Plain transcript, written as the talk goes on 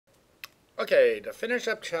Okay, to finish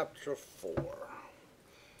up chapter 4.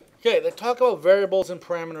 Okay, they talk about variables and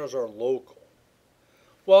parameters are local.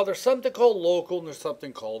 Well, there's something called local and there's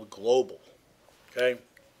something called global. Okay? It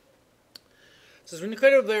says when you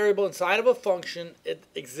create a variable inside of a function, it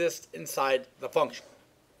exists inside the function.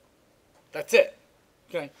 That's it.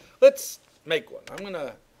 Okay? Let's make one. I'm going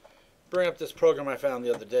to bring up this program I found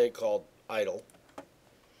the other day called idle.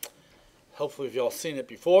 Hopefully you've all seen it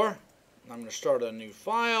before. I'm going to start a new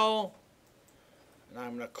file. And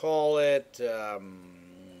I'm going to call it, I'm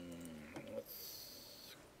going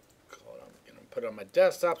to put it on my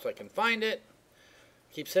desktop so I can find it.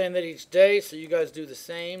 Keep saying that each day so you guys do the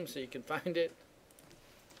same so you can find it.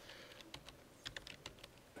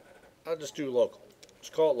 I'll just do local.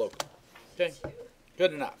 Just call it local. Okay?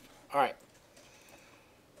 Good enough. Alright.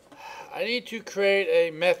 I need to create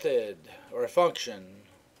a method or a function.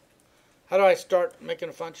 How do I start making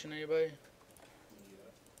a function, anybody?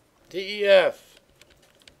 DEF.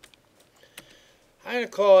 I'm going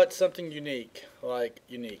to call it something unique, like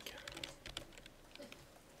unique.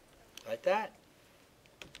 Like that.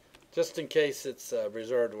 Just in case it's a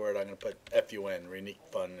reserved word, I'm going to put FUN, unique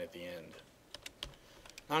fun, at the end.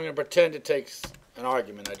 I'm going to pretend it takes an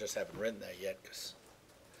argument. I just haven't written that yet because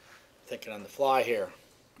I'm thinking on the fly here.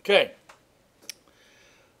 Okay.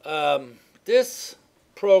 This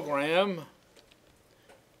program,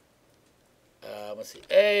 let's see,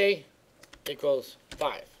 A equals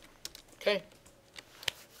 5. Okay.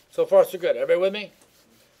 So far, so good. Everybody with me?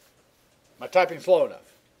 Am I typing slow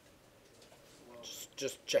enough?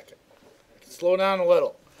 Just check it. Slow down a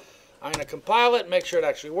little. I'm going to compile it and make sure it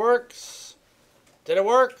actually works. Did it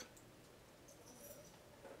work?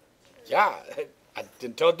 Yeah, I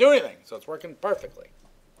didn't tell it to do anything, so it's working perfectly.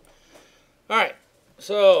 All right,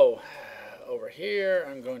 so over here,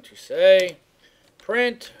 I'm going to say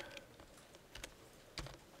print.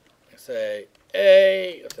 Let's say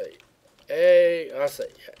A. Let's say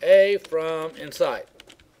A from inside.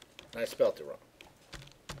 I spelled it wrong.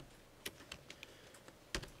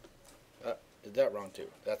 Did that wrong too.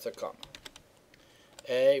 That's a comma.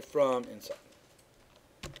 A from inside.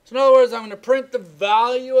 So in other words, I'm going to print the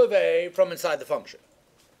value of A from inside the function.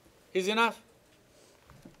 Easy enough?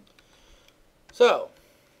 So,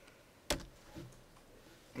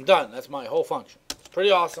 I'm done. That's my whole function. It's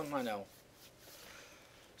pretty awesome, I know.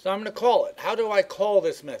 So I'm going to call it. How do I call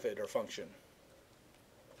this method or function?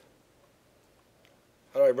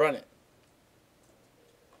 How do I run it?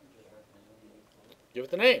 Give it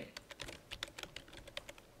the name.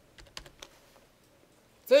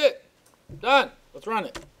 That's it. Done. Let's run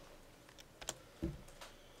it.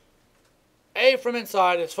 A from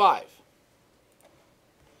inside is 5.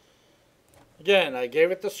 Again, I gave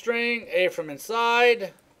it the string, A from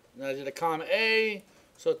inside, and I did a comma A,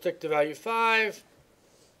 so it took the value 5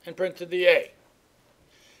 and printed the A.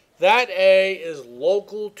 That A is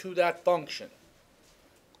local to that function.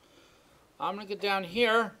 I'm going to get down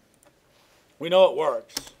here. We know it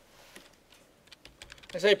works.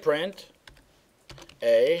 I say print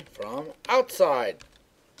A from outside.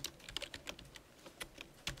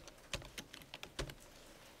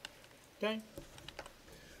 Okay.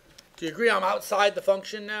 Do you agree I'm outside the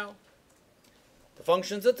function now? The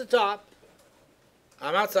function's at the top.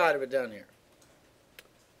 I'm outside of it down here.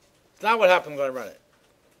 It's not what happens when I run it.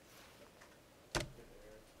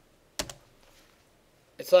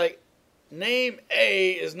 It's like name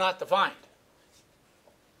A is not defined.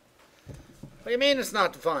 What do you mean it's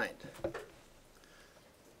not defined?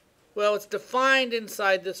 Well, it's defined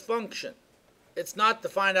inside this function. It's not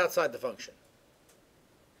defined outside the function.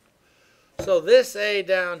 So this A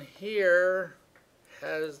down here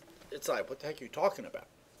has, it's like, what the heck are you talking about?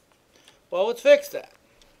 Well, let's fix that.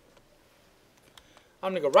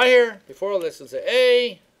 I'm going to go right here before all this and say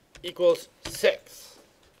A equals 6.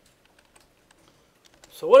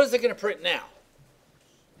 So what is it going to print now?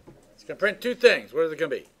 It's going to print two things. What is it going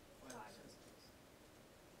to be?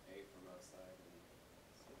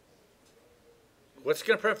 What's it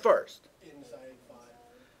going to print first? Inside 5.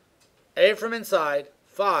 A from inside,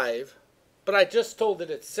 5. But I just told it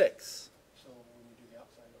it's 6. So when you do the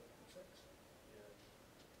outside, it'll be 6.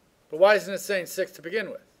 But why isn't it saying 6 to begin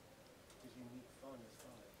with? Because unique fun is 5.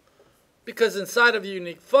 Because inside of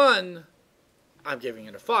unique fun, I'm giving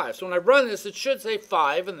it a 5. So when I run this, it should say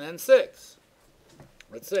 5 and then 6.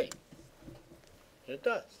 Let's see. And it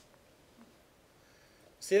does.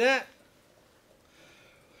 See that?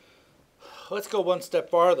 Let's go one step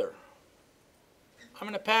farther. I'm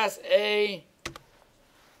going to pass A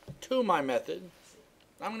to my method.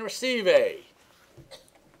 I'm going to receive A.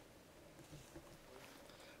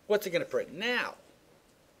 What's it going to print now?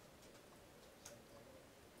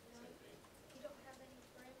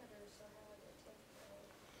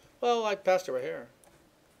 Well, I passed it right here.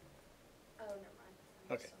 Oh, never mind.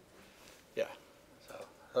 I missed Okay. something.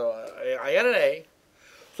 So I got an A.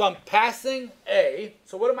 So I'm passing A.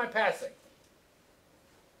 So what am I passing?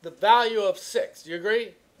 The value of 6. Do you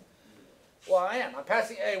agree? Well, I am. I'm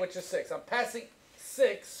passing A, which is 6. I'm passing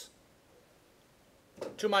 6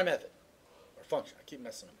 to my method or function. I keep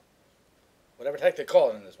messing them up. Whatever the heck they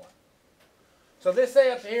call it in this one. So this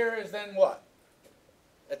A up here is then what?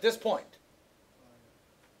 At this point.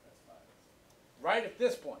 That's 5. Right at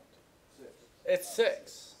this point. 6. It's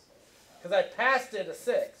 6. Because I passed it a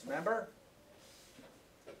 6, remember?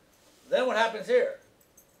 Then what happens here?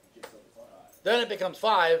 Gets up to 5. Then it becomes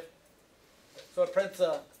 5. So it prints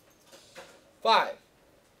a 5.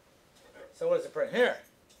 So what does it print here?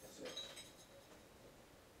 6.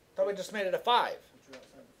 Thought we just made it a 5. But you're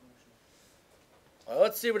outside the function. Well,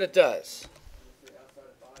 let's see what it does. If you're outside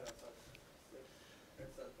of 5, outside 6.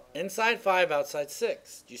 Inside 5. Inside 5, outside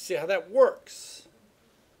 6. Do you see how that works?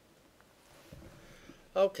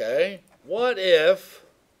 Okay. What if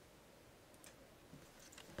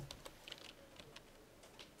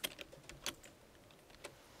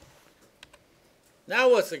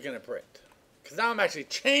now what's it going to print? Because now I'm actually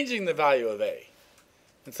changing the value of A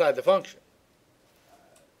inside the function.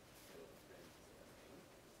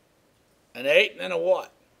 An 8 and then a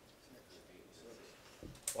what?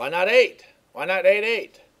 Why not 8? Why not 8,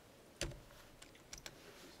 8?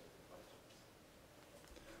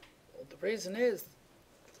 Well, the reason is,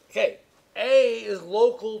 okay, A is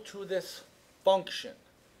local to this function.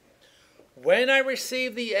 When I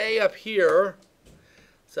receive the A up here,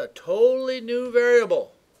 it's a totally new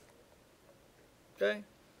variable. Okay?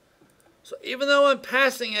 So even though I'm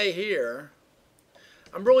passing A here,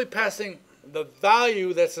 I'm really passing the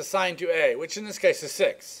value that's assigned to A, which in this case is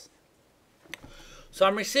 6. So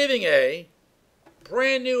I'm receiving A,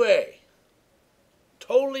 brand new A,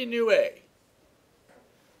 totally new A.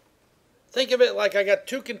 Think of it like I got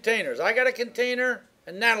 2 containers. I got a container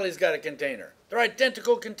and Natalie's got a container. They're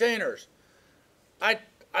identical containers. I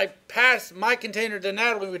pass my container to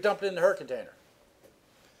Natalie, we dump it into her container.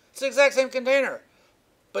 It's the exact same container.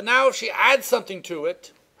 But now if she adds something to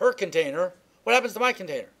it, her container, what happens to my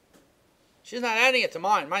container? She's not adding it to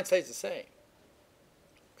mine. Mine stays the same.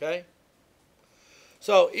 Okay?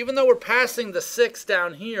 So even though we're passing the 6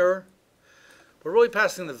 down here, we're really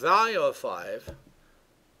passing the value of 5.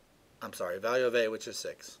 I'm sorry, value of A, which is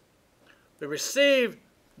 6. We receive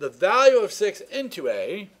the value of 6 into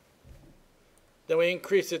A. Then we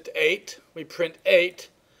increase it to 8. We print 8.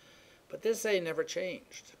 But this A never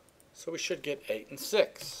changed. So we should get 8 and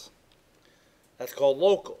 6. That's called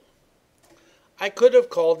local. I could have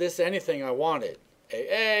called this anything I wanted.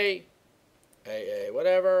 AA,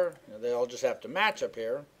 whatever. You know, they all just have to match up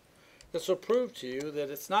here. This will prove to you that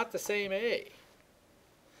it's not the same A.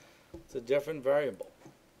 It's a different variable.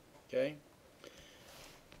 Okay?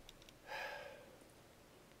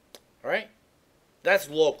 All right? That's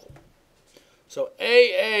local. So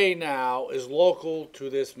AA now is local to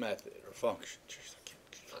this method or function. Jeez,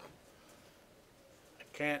 I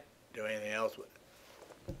can't do anything else with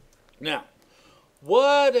it. Now,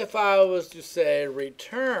 what if I was to say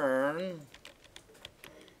return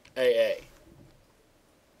AA?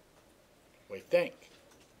 We think.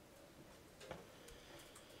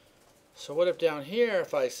 So what if down here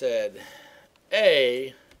if I said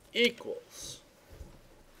A equals,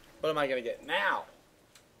 what am I going to get now?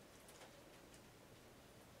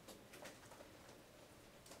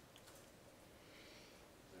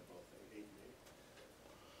 They're both 8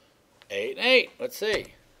 and 8. 8 and 8. Let's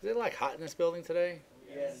see. Is it like hot in this building today?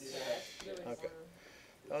 Yes. Okay.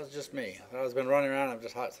 That was just me. I've been running around. I'm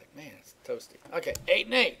just hot. It's like, man, it's toasty. Okay, 8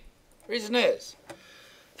 and 8. Reason is,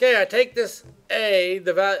 okay, I take this A,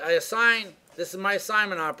 the value, I assign, this is my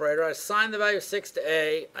assignment operator. I assign the value of 6 to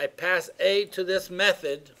A. I pass A to this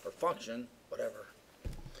method or function, whatever.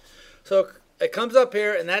 So it comes up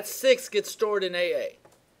here, and that 6 gets stored in AA.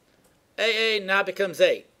 AA now becomes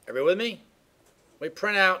 8. Are you with me? We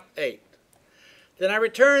print out 8. Then I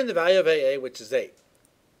return the value of AA, which is 8.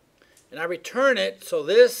 And I return it, so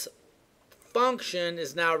this function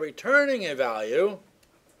is now returning a value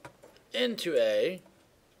into A.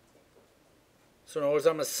 So in other words,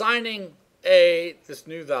 I'm assigning A this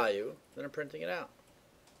new value, then I'm printing it out.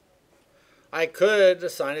 I could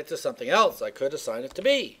assign it to something else. I could assign it to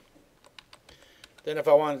B. Then if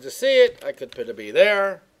I wanted to see it, I could put a B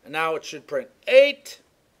there. And now it should print 8,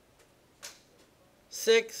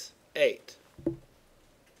 6, 8. You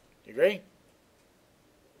agree?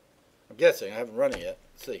 I'm guessing. I haven't run it yet.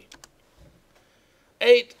 Let's see.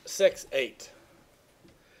 8, 6, 8.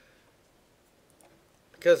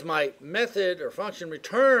 because my method or function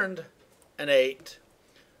returned an 8.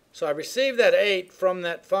 So I received that 8 from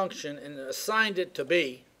that function and assigned it to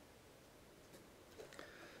B.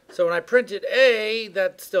 So when I printed A,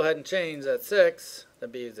 that still hadn't changed. That's 6.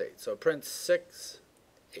 Then B is 8. So it prints 6,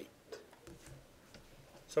 8.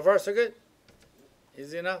 So far, so good?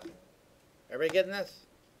 Easy enough? Everybody getting this?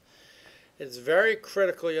 It's very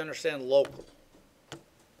critical you understand local.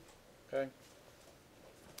 Okay?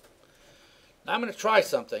 Now I'm going to try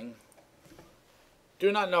something.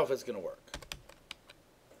 Do not know if it's going to work.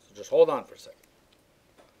 So just hold on for a second.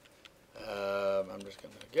 I'm just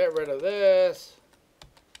going to get rid of this.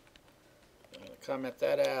 I'm going to comment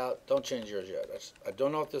that out. Don't change yours yet. I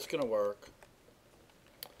don't know if this is going to work.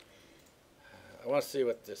 I want to see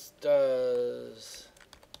what this does.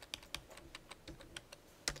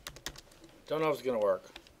 Don't know if it's going to work.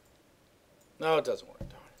 No, it doesn't work.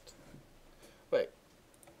 Darn it. Wait.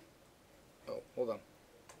 Oh, hold on.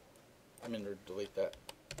 I mean to delete that.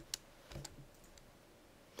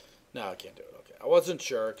 No, I can't do it. Okay. I wasn't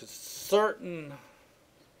sure because certain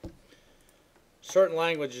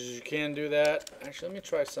languages you can do that. Actually, let me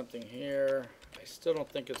try something here. I still don't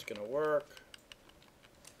think it's going to work.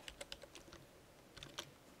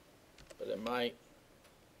 But it might.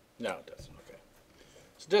 No, it doesn't. Okay.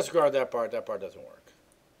 So disregard that part. That part doesn't work.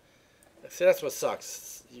 See, that's what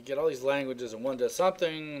sucks. You get all these languages and one does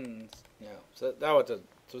something. And, you know, so that what does.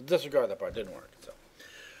 So disregard that part. Didn't work. So,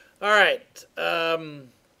 all right.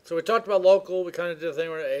 So we talked about local. We kind of did a thing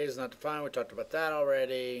where A is not defined. We talked about that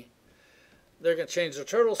already. They're going to change the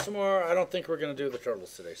turtles some more. I don't think we're going to do the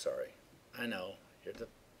turtles today. Sorry. I know. You're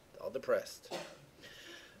all depressed.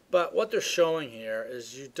 But what they're showing here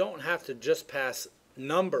is you don't have to just pass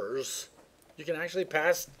numbers. You can actually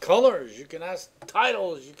pass colors. You can pass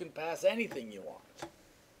titles. You can pass anything you want.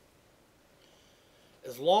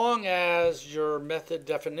 As long as your method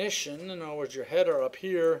definition, in other words, your header up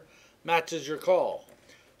here, matches your call.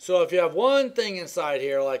 So if you have one thing inside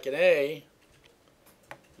here, like an A,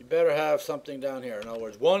 you better have something down here. In other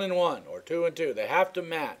words, 1 and 1 or 2 and 2. They have to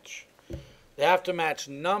match. They have to match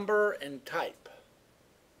number and type.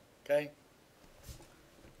 Okay?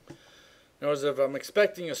 In other words, if I'm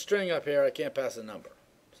expecting a string up here, I can't pass a number.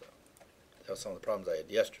 So that was some of the problems I had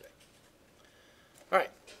yesterday. All right.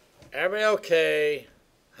 Everybody okay?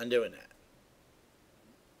 I'm doing that.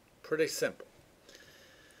 Pretty simple.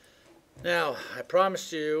 Now, I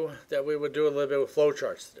promised you that we would do a little bit with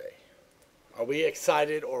flowcharts today. Are we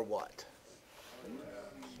excited or what?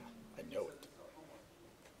 I know it.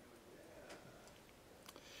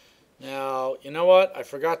 Now, you know what? I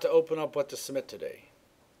forgot to open up what to submit today.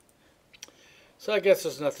 So I guess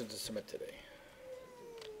there's nothing to submit today.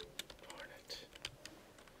 Darn it.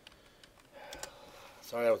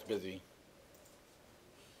 Sorry I was busy.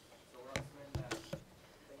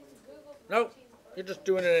 Nope. You're just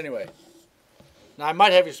doing it anyway. Now, I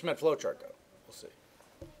might have you submit flowchart, though. We'll see.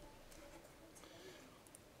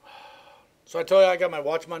 So I told you I got my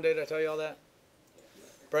watch Monday. Did I tell you all that?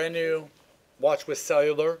 Brand new watch with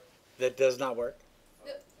cellular that does not work.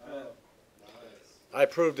 I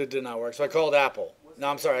proved it did not work, so I called Apple. No,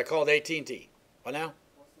 I'm sorry, I called AT&T. What now?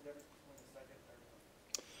 What's the difference between the second and third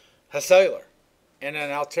one? Has cellular and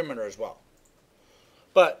an altimeter as well.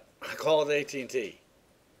 But I called AT&T,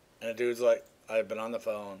 and the dude's like, I've been on the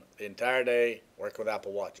phone the entire day working with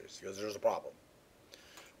Apple Watches. He goes, there's a problem.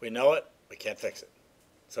 We know it. We can't fix it.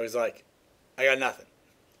 So he's like, I got nothing.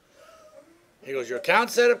 He goes, your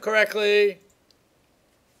account's set up correctly.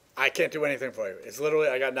 I can't do anything for you. It's literally,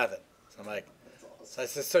 I got nothing. So I'm like, so I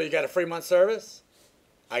said, so you got a free month service?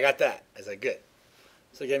 I got that. I said, good.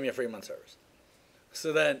 So he gave me a free month service.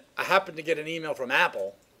 So then I happened to get an email from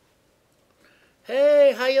Apple.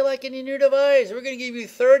 Hey, how you liking your new device? We're going to give you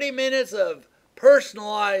 30 minutes of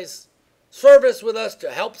personalized service with us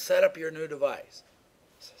to help set up your new device.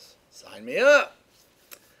 Sign me up.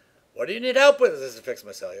 What do you need help with? This is to fix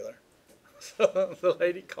my cellular. So the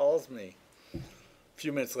lady calls me a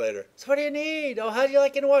few minutes later. So what do you need? Oh, how do you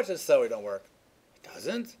like your watch? This cellular don't work. It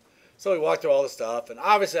doesn't. So we walked through all the stuff, and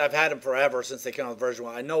obviously I've had them forever since they came out with version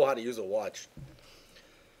 1. I know how to use a watch.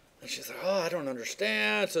 And she's like, oh, I don't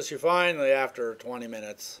understand. So she finally, after 20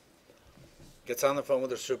 minutes, gets on the phone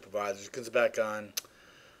with her supervisor. She comes back on.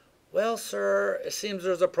 Well, sir, it seems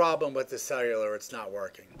there's a problem with the cellular. It's not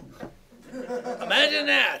working. Imagine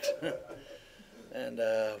that. And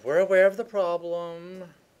we're aware of the problem.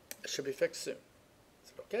 It should be fixed soon. I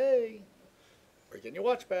said, okay. We're getting your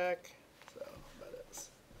watch back. So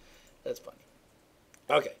that's funny.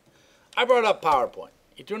 Okay. I brought up PowerPoint.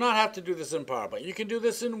 You do not have to do this in PowerPoint. You can do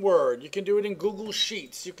this in Word. You can do it in Google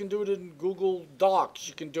Sheets. You can do it in Google Docs.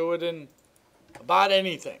 You can do it in about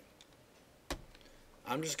anything.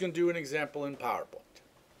 I'm just going to do an example in PowerPoint.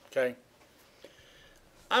 Okay?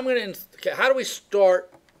 Okay, how do we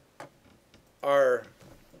start our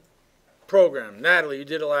program? Natalie, you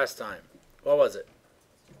did it last time. What was it?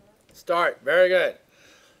 Start. Very good.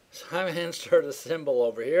 So I'm going to insert a symbol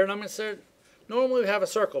over here, and I'm going to insert, normally we have a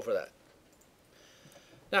circle for that.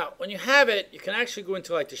 Now, when you have it, you can actually go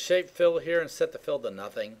into like the shape fill here and set the fill to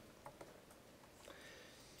nothing.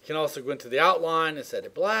 You can also go into the outline and set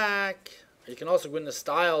it black. You can also go into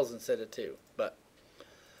styles and set it too. But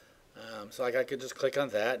so like I could just click on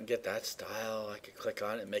that and get that style. I could click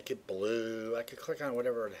on it and make it blue. I could click on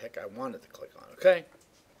whatever the heck I wanted to click on. Okay.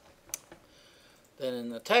 Then in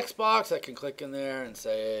the text box, I can click in there and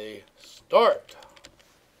say start.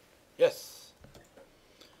 Yes.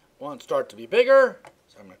 I want start to be bigger.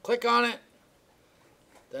 So I'm going to click on it.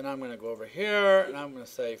 Then I'm going to go over here and I'm going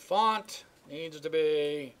to say font needs to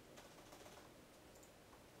be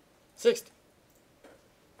 60.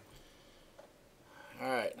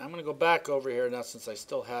 Alright, I'm going to go back over here now since I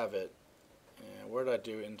still have it. And where did I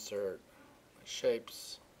do insert? My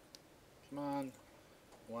shapes. Come on.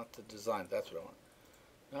 I want the design. That's what I want.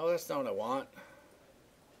 No, that's not what I want.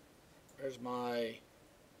 Where's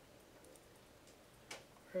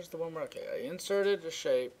the one where, okay, I inserted a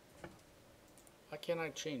shape. Why can't I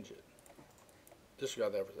change it?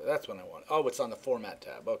 Disregard that. That's what I want. Oh, it's on the Format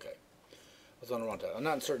tab. Okay. It's on the wrong tab. I'm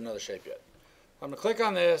not inserting another shape yet. I'm going to click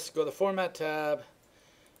on this, go to the Format tab,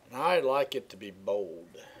 and I'd like it to be bold.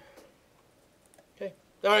 Okay.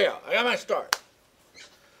 There we go. I got my start.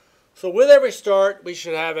 So with every start, we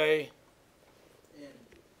should have a end.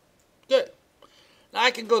 Good. Now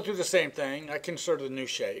I can go through the same thing. I can insert a new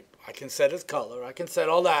shape. I can set its color. I can set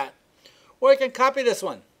all that. Or I can copy this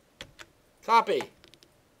one. Copy.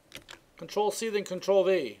 Control C, then Control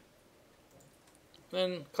V.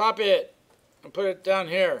 Then copy it and put it down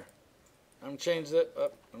here. I'm going to change it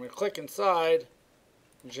up. I'm going to click inside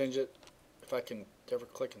and change it. If I can ever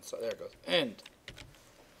click inside. There it goes. End.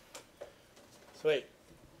 Sweet.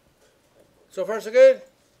 So far so good?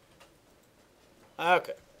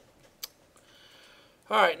 Okay.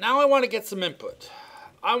 Alright, now I want to get some input.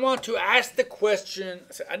 I want to ask the question.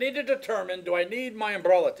 I need to determine, do I need my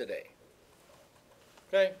umbrella today?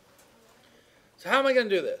 Okay. So how am I going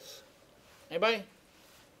to do this? Anybody?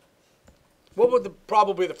 What would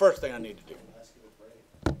probably the first thing I need to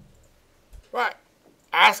do? Right.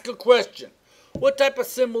 Ask a question. What type of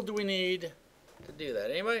symbol do we need to do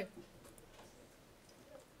that? Anybody?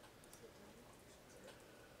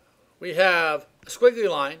 We have a squiggly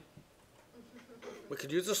line. We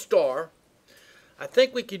could use a star. I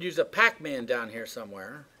think we could use a Pac-Man down here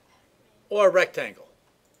somewhere. Or a rectangle.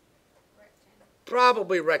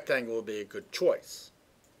 Probably rectangle would be a good choice.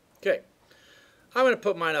 Okay. I'm going to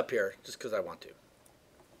put mine up here just because I want to.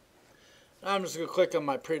 I'm just going to click on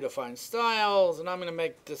my predefined styles and I'm going to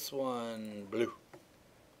make this one blue.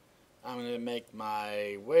 I'm going to make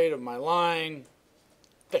my weight of my line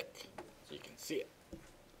thick so you can see it.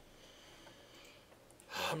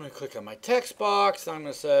 I'm going to click on my text box. I'm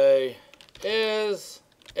going to say, is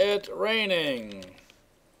it raining?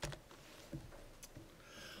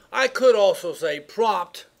 I could also say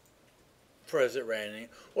prompt for is it raining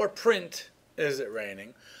or print is it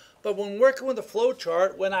raining. But when working with a flow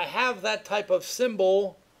chart, when I have that type of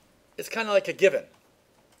symbol, it's kind of like a given.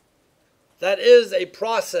 That is a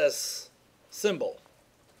process symbol.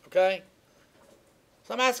 Okay?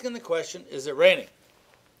 So I'm asking the question, is it raining?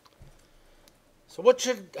 So what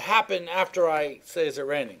should happen after I say is it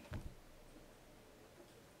raining?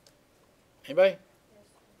 Anybody?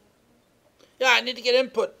 Yeah, I need to get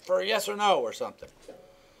input for a yes or no or something.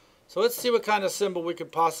 So let's see what kind of symbol we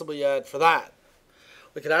could possibly add for that.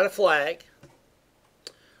 We could add a flag.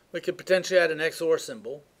 We could potentially add an XOR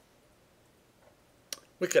symbol.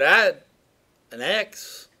 We could add an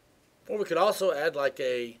X. Or we could also add like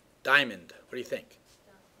a diamond. What do you think?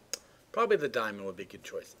 Probably the diamond would be a good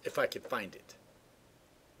choice if I could find it.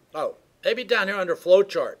 Oh, maybe down here under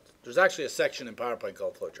flowchart. There's actually a section in PowerPoint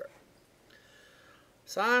called flowchart.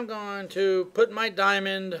 So I'm going to put my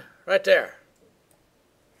diamond right there.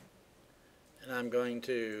 And I'm going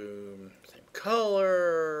to, same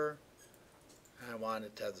color. I want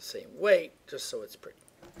it to have the same weight, just so it's pretty.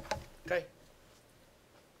 Okay?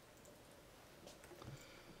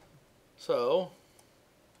 So,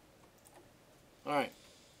 alright.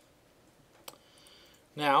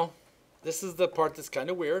 Now, this is the part that's kind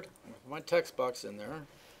of weird. I'll put my text box in there.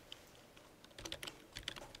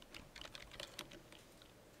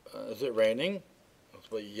 Is it raining? Let's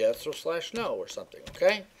put yes or /no or something,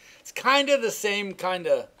 okay? It's kind of the same kind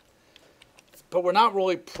of, it's but we're not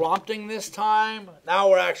really prompting this time. Now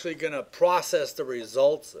we're actually going to process the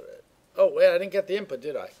results of it. Oh, wait, I didn't get the input,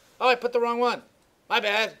 did I? Oh, I put the wrong one. My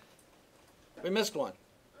bad. We missed one.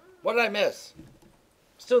 What did I miss?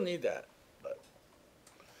 Still need that.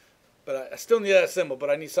 But I still need that symbol, but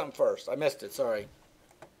I need something first. I missed it, sorry.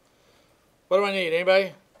 What do I need? Anybody?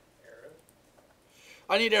 Arrow.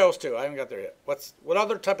 I need arrows too. I haven't got there yet. What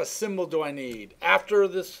other type of symbol do I need after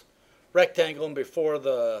this rectangle and before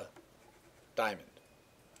the diamond?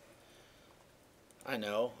 I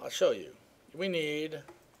know. I'll show you. We need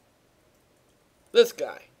this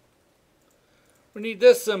guy. We need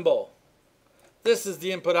this symbol. This is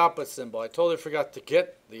the input-output symbol. I totally forgot to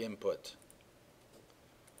get the input.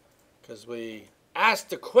 Because we asked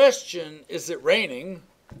the question, is it raining?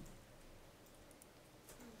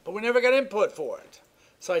 But we never got input for it.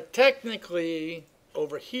 So I technically,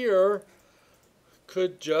 over here,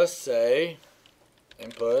 could just say,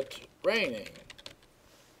 input raining.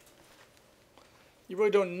 You really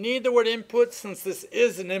don't need the word input since this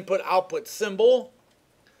is an input-output symbol.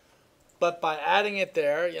 But by adding it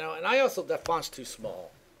there, you know, and I also, that font's too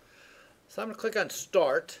small. So I'm going to click on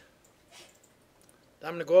Start. I'm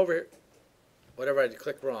going to go over here, whatever I did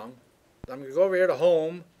click wrong. I'm going to go over here to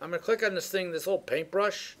Home. I'm going to click on this thing, this little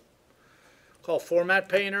paintbrush called Format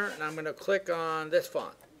Painter, and I'm going to click on this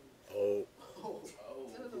font. Oh.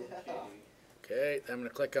 Okay, then I'm going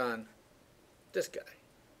to click on this guy.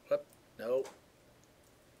 Whoop, no.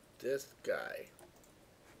 This guy.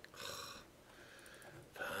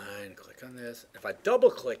 Fine, click on this. If I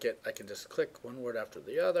double click it, I can just click one word after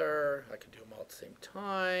the other. I can do them all at the same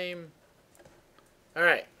time. All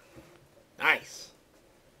right. Nice.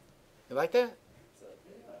 You like that?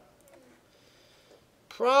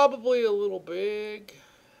 Probably a little big.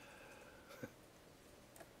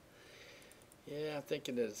 Yeah, I'm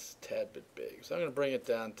thinking it's a tad bit big. So I'm going to bring it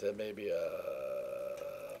down to maybe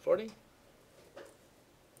a 40. And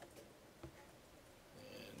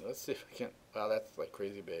let's see if I can. Wow, that's like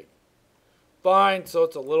crazy big. Fine, so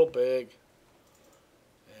it's a little big.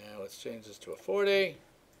 And let's change this to a 40.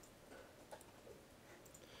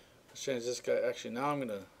 Let's change this guy. Actually, now I'm going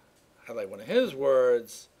to highlight one of his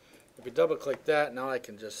words. If you double click that, now I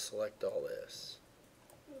can just select all this.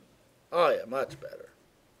 Oh yeah, much better.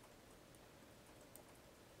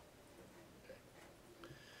 Okay.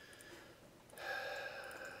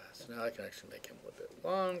 So now I can actually make him a little bit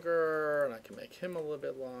longer, and I can make him a little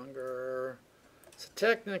bit longer. So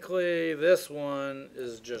technically, this one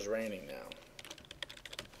is just raining now.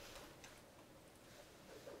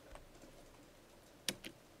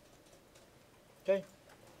 Okay.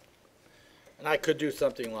 And I could do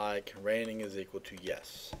something like raining is equal to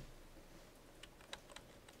yes.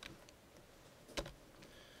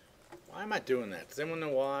 Why am I doing that? Does anyone know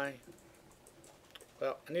why?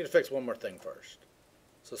 Well, I need to fix one more thing first.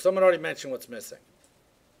 So someone already mentioned what's missing.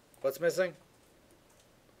 What's missing?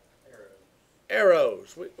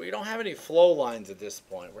 Arrows. We don't have any flow lines at this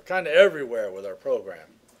point. We're kind of everywhere with our program.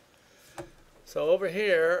 So over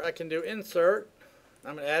here, I can do insert.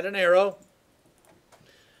 I'm going to add an arrow.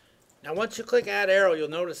 Now once you click add arrow, you'll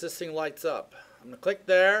notice this thing lights up. I'm going to click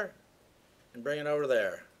there and bring it over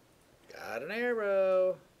there. Got an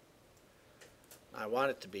arrow. I want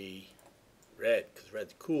it to be red because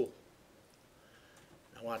red's cool.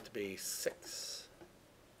 I want it to be 6.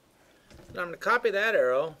 Now I'm going to copy that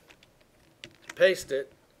arrow, paste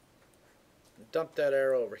it, and dump that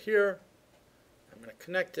arrow over here. I'm going to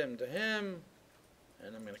connect him to him,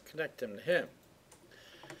 and I'm going to connect him to him.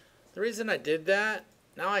 The reason I did that,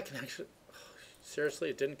 now I can actually, oh, seriously,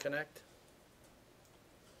 it didn't connect?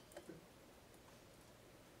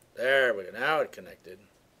 There we go, now it connected.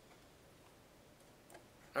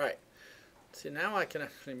 Alright, see now I can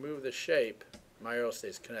actually move the shape, my arrow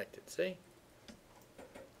stays connected, see? Isn't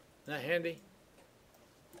that handy?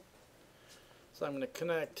 So I'm going to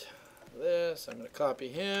connect this, I'm going to copy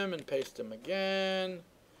him and paste him again.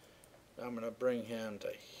 I'm going to bring him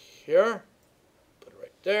to here, put it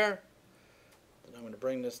right there. I'm going to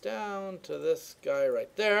bring this down to this guy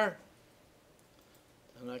right there.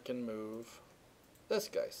 And I can move this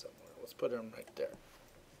guy somewhere. Let's put him right there.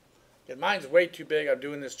 Again, mine's way too big. I'm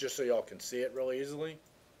doing this just so y'all can see it really easily.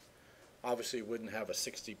 Obviously, you wouldn't have a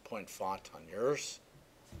 60-point font on yours.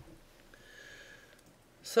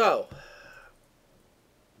 So,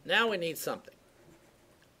 now we need something.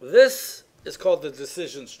 This is called the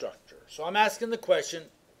decision structure. So I'm asking the question,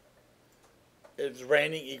 is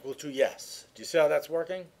raining equal to yes? Do you see how that's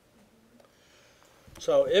working?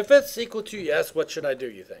 So if it's equal to yes, what should I do,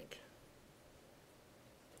 you think?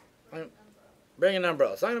 Bring an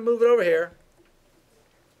umbrella. So I'm going to move it over here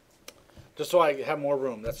just so I have more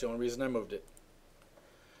room. That's the only reason I moved it.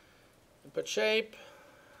 Input shape.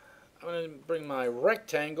 I'm going to bring my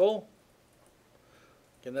rectangle.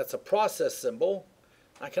 Again, that's a process symbol.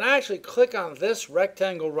 I can actually click on this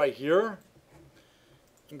rectangle right here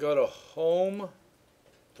and go to Home,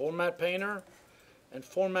 Format Painter, and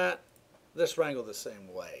format this rectangle the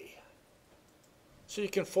same way. So you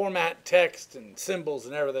can format text and symbols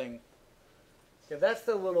and everything. Yeah, that's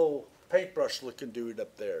the little paintbrush looking dude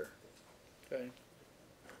up there. Okay.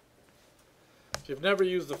 If you've never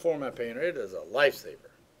used the Format Painter, it is a lifesaver.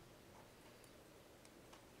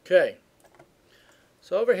 Okay.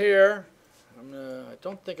 So over here, I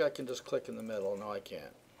don't think I can just click in the middle. No, I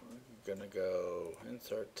can't. I'm gonna go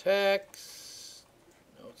Insert Text.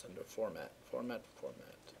 No, it's under Format. Format.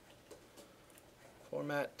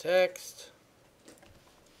 Format Text.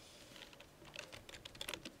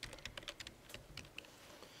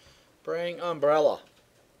 Bring umbrella.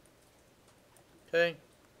 Okay.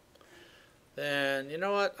 Then, you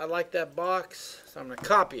know what? I like that box, so I'm going to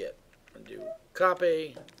copy it. I'm going to do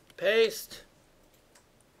copy, paste.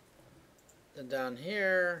 Then down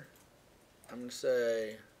here, I'm going to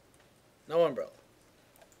say no umbrella.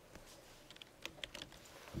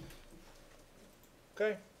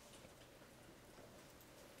 Okay.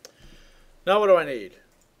 Now what do I need?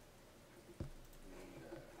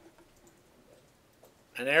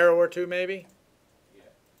 An arrow or two, maybe?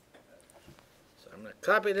 So I'm going to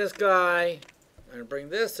copy this guy. I'm going to bring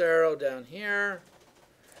this arrow down here.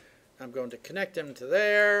 I'm going to connect him to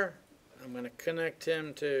there. I'm going to connect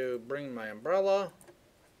him to bring my umbrella.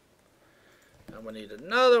 I'm going to need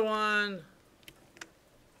another one.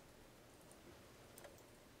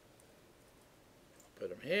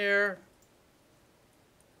 Put him here.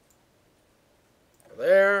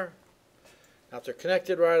 There. Now if they're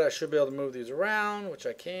connected right, I should be able to move these around, which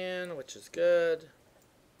I can, which is good.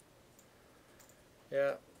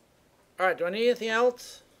 Yeah. Alright, do I need anything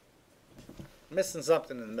else? I'm missing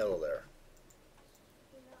something in the middle there.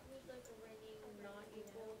 Do you not need like a rating not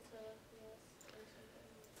equal to yes or something?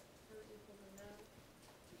 Or equal to no?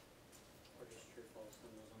 Or just true false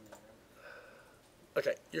symbols on the arrow.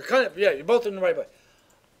 Okay, you're kind of, yeah, you're both in the right way.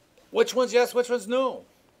 Which one's yes, which one's no?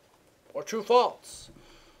 Or true, false?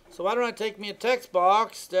 So why don't I take me a text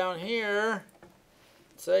box down here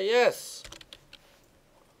and say yes.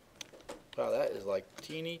 Wow, that is like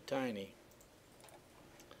teeny tiny.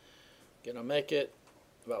 Gonna make it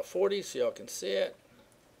about 40 so y'all can see it.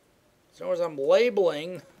 As long as I'm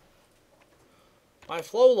labeling my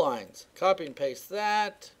flow lines. Copy and paste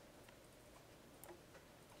that.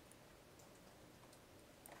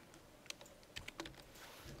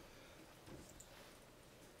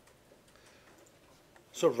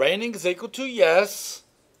 So raining is equal to yes.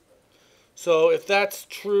 So if that's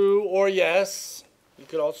true or yes, you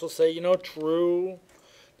could also say, you know, true.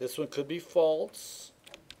 This one could be false.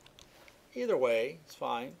 Either way, it's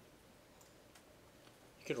fine.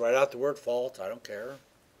 You could write out the word false, I don't care.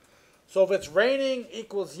 So if it's raining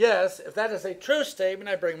equals yes, if that is a true statement,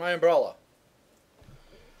 I bring my umbrella.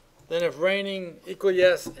 Then if raining equal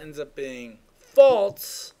yes ends up being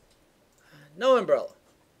false, no umbrella.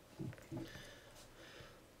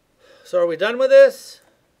 So are we done with this?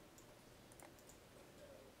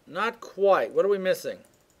 Not quite. What are we missing?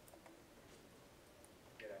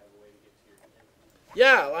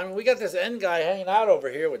 Yeah, I mean, we got this end guy hanging out over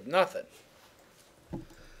here with nothing.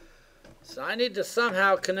 So I need to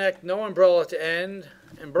somehow connect no umbrella to end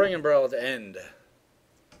and bring umbrella to end.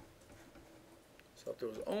 So if there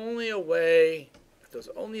was only a way, if there was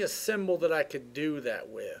only a symbol that I could do that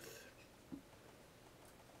with.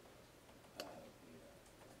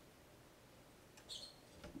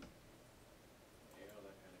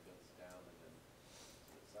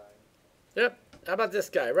 Yep, how about this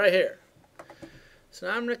guy right here? So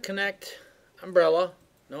now I'm going to connect umbrella.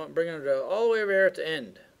 No, I'm bringing it all the way over here to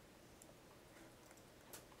end.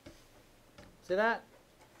 See that?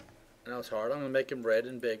 Now it's hard. I'm going to make him red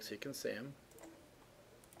and big so you can see him.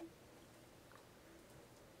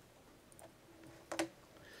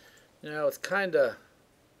 You know, it's kind of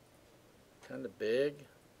big.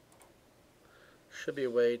 Should be a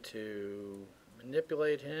way to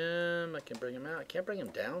manipulate him. I can bring him out. I can't bring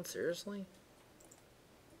him down. Seriously?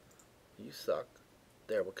 You suck.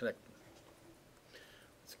 There, we'll connect him.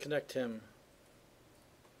 Let's connect him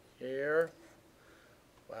here.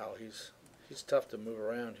 Wow, he's tough to move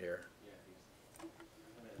around here.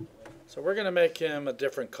 So we're going to make him a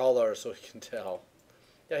different color so he can tell.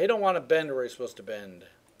 Yeah, he don't want to bend where he's supposed to bend.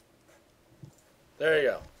 There you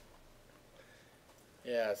go.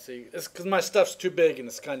 Yeah, see, it's because my stuff's too big and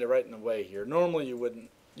it's kind of right in the way here. Normally you wouldn't.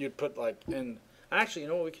 You'd put like in. Actually, you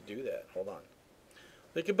know what? We could do that. Hold on.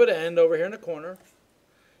 We could put an end over here in the corner.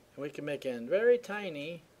 And We can make n very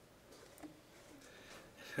tiny.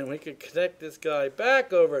 And we could connect this guy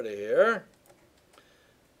back over to here.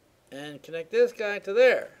 And connect this guy to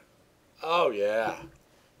there. Oh, yeah.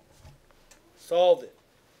 Solved it.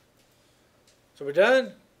 So we're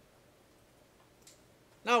done?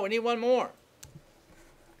 No, we need one more.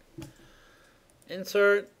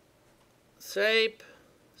 Insert, shape,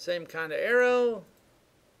 same kind of arrow.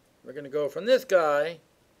 We're going to go from this guy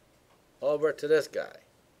over to this guy.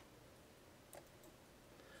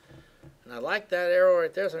 And I like that arrow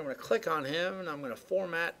right there, so I'm going to click on him, and I'm going to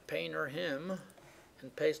format painter him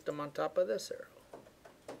and paste him on top of this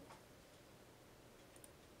arrow.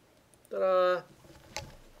 Ta-da!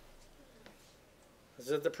 Is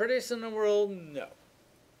it the prettiest in the world? No.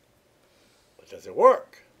 But does it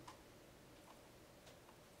work?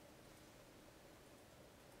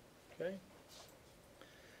 Okay.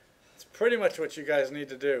 It's pretty much what you guys need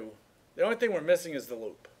to do. The only thing we're missing is the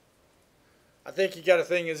loop. I think you got a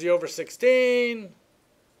thing, is he over 16?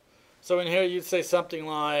 So in here you'd say something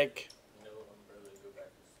like, No umbrella, go back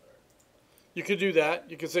to start. you could do that.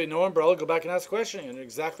 You could say no umbrella, go back and ask a question, and you're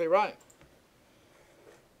exactly right.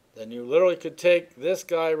 Then you literally could take this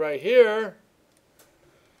guy right here,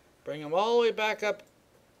 bring him all the way back up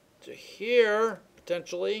to here,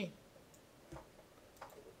 potentially.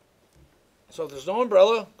 So if there's no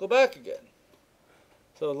umbrella, go back again.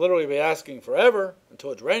 So it'll literally be asking forever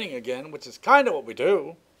until it's raining again, which is kind of what we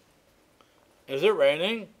do. Is it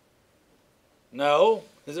raining? No.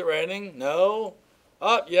 Is it raining? No.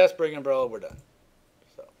 Oh, yes, bring umbrella, we're done.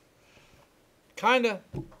 So,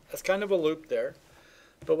 that's kind of a loop there.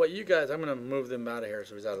 But what you guys, I'm going to move them out of here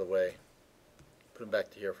so he's out of the way. Put him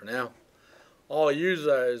back to here for now. All you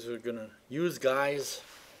guys are going to use, guys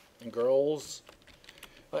and girls.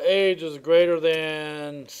 Age is greater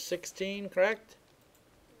than 16, correct?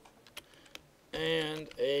 And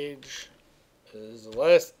age is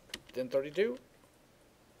less than 32. Is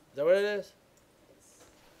that what it is?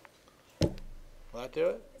 Will that do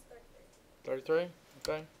it? 33.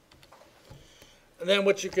 Okay. And then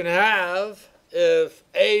what you can have, if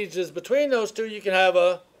age is between those two, you can have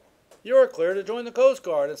a, you're clear to join the Coast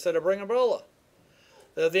Guard instead of bring umbrella.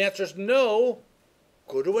 If the answer is no,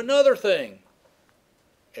 go to another thing.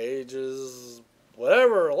 Age is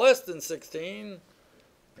whatever, less than 16.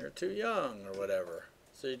 You're too young or whatever.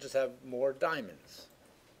 So you just have more diamonds.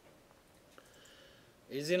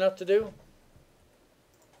 Easy enough to do?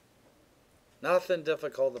 Nothing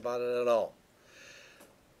difficult about it at all.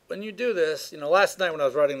 When you do this, last night when I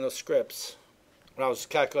was writing those scripts, when I was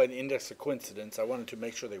calculating the index of coincidence, I wanted to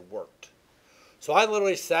make sure they worked. So I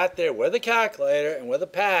literally sat there with a calculator and with a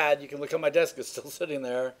pad. You can look at my desk, it's still sitting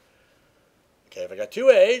there. Okay, if I got two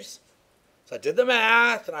A's, so I did the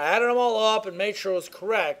math, and I added them all up and made sure it was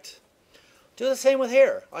correct. Do the same with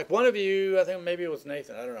here. Like one of you, I think maybe it was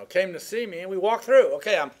Nathan, I don't know, came to see me, and we walked through.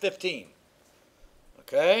 Okay, I'm 15.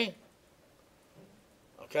 Okay?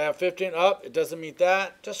 Okay, I'm 15. Up, it doesn't meet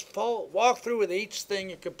that. Just walk through with each thing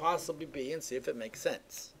it could possibly be and see if it makes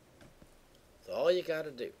sense. That's all you got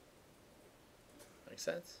to do. Make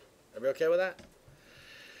sense? Everybody okay with that?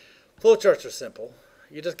 Flowcharts are simple.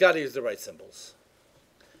 You just got to use the right symbols.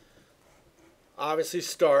 Obviously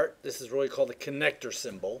start, this is really called the connector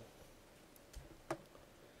symbol.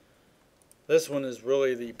 This one is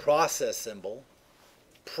really the process symbol.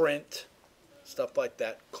 Print, stuff like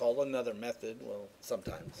that, called another method, well,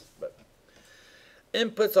 sometimes. But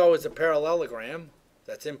input's always a parallelogram,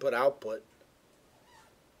 that's input output.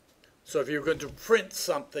 So if you're going to print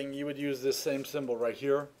something, you would use this same symbol right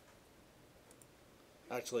here.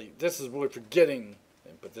 Actually, this is really for getting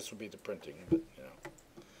input, this would be the printing, but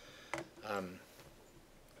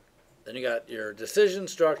then you got your decision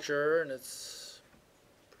structure, and it's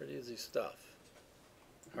pretty easy stuff.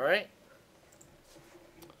 All right?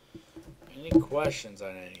 Any questions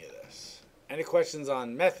on any of this? Any questions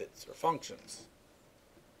on methods or functions?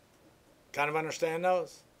 Kind of understand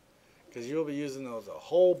those? Because you'll be using those a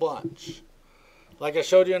whole bunch. Like I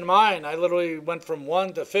showed you in mine, I literally went from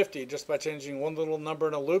 1 to 50 just by changing one little number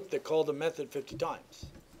in a loop that called the method 50 times.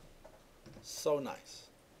 So nice.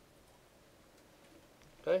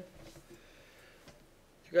 Okay?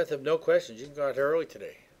 If you guys have no questions, you can go out here early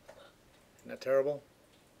today. Isn't that terrible?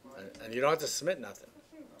 And you don't have to submit nothing.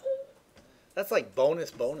 That's like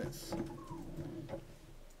bonus. You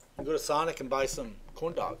can go to Sonic and buy some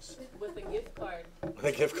corn dogs. With a gift card. With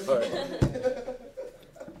a gift card.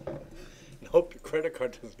 And hope your credit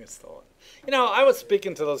card doesn't get stolen. I was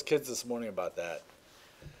speaking to those kids this morning about that.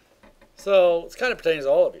 So it kind of pertains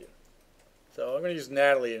to all of you. So I'm going to use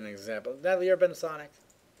Natalie as an example. Natalie, you ever been to Sonic?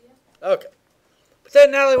 Yeah. Okay. But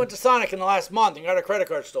then Natalie went to Sonic in the last month and got her credit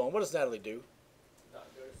card stolen. What does Natalie do? Not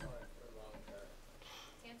go to Sonic for a long time.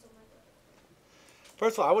 Cancel my credit.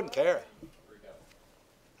 First of all, I wouldn't care. Freak out.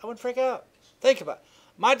 I wouldn't freak out. Think about it.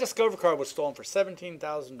 My Discover card was stolen for $17,000. That's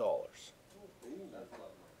a lot of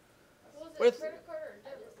money. Was it With- a credit card or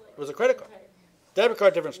debit? It was a credit card. Debit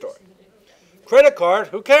card, different story. Credit card,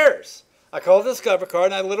 who cares? I called the Discover card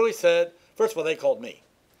and I literally said, first of all, they called me.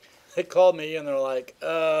 They called me and they're like,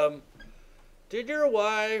 did your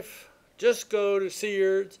wife just go to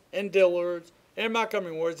Sears and Dillard's and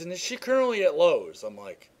Montgomery Ward's and is she currently at Lowe's? I'm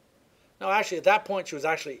like, no, actually at that point she was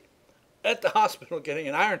actually at the hospital getting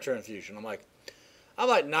an iron transfusion. I'm like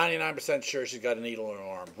 99% sure she's got a needle in her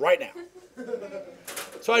arm right now.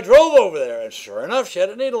 So I drove over there and sure enough she had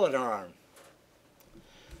a needle in her arm.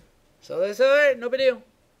 So they said, all right, no big deal.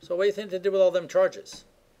 So what do you think they did with all them charges?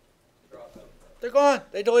 Drop them. They're gone.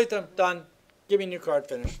 They delete them. Done. Give me a new card.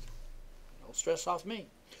 Finished. No stress off me.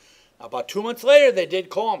 Now, about 2 months later, they did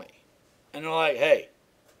call me. And they're like, hey,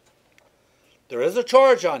 there is a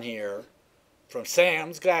charge on here from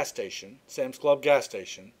Sam's gas station, Sam's Club gas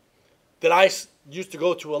station, that I used to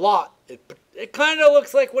go to a lot. It kind of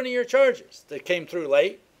looks like one of your charges. They came through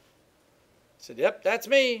late. I said, yep, that's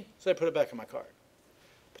me. So I put it back in my card.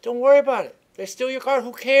 But don't worry about it. If they steal your card,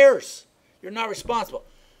 who cares? You're not responsible.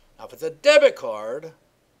 Now, if it's a debit card,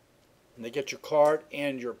 and they get your card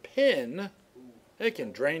and your PIN, they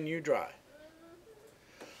can drain you dry.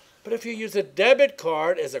 But if you use a debit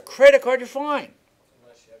card as a credit card, you're fine.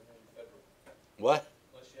 Unless you have Navy Federal. What?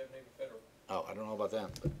 Unless you have Navy Federal. Oh, I don't know about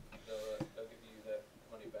them. They'll give you that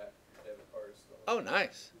money back. Your debit card is still. Oh,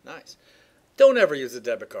 nice, nice. Don't ever use a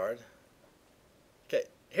debit card. Okay,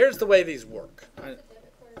 here's the way these work. Use a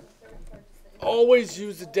debit card and a credit card the same. Always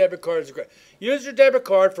use the debit card as a credit. Use your debit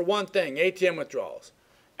card for one thing, ATM withdrawals.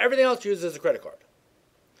 Everything else use as a credit card.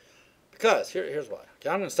 Because, here's why. Okay,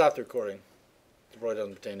 I'm going to stop the recording. It probably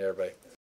doesn't pertain to everybody.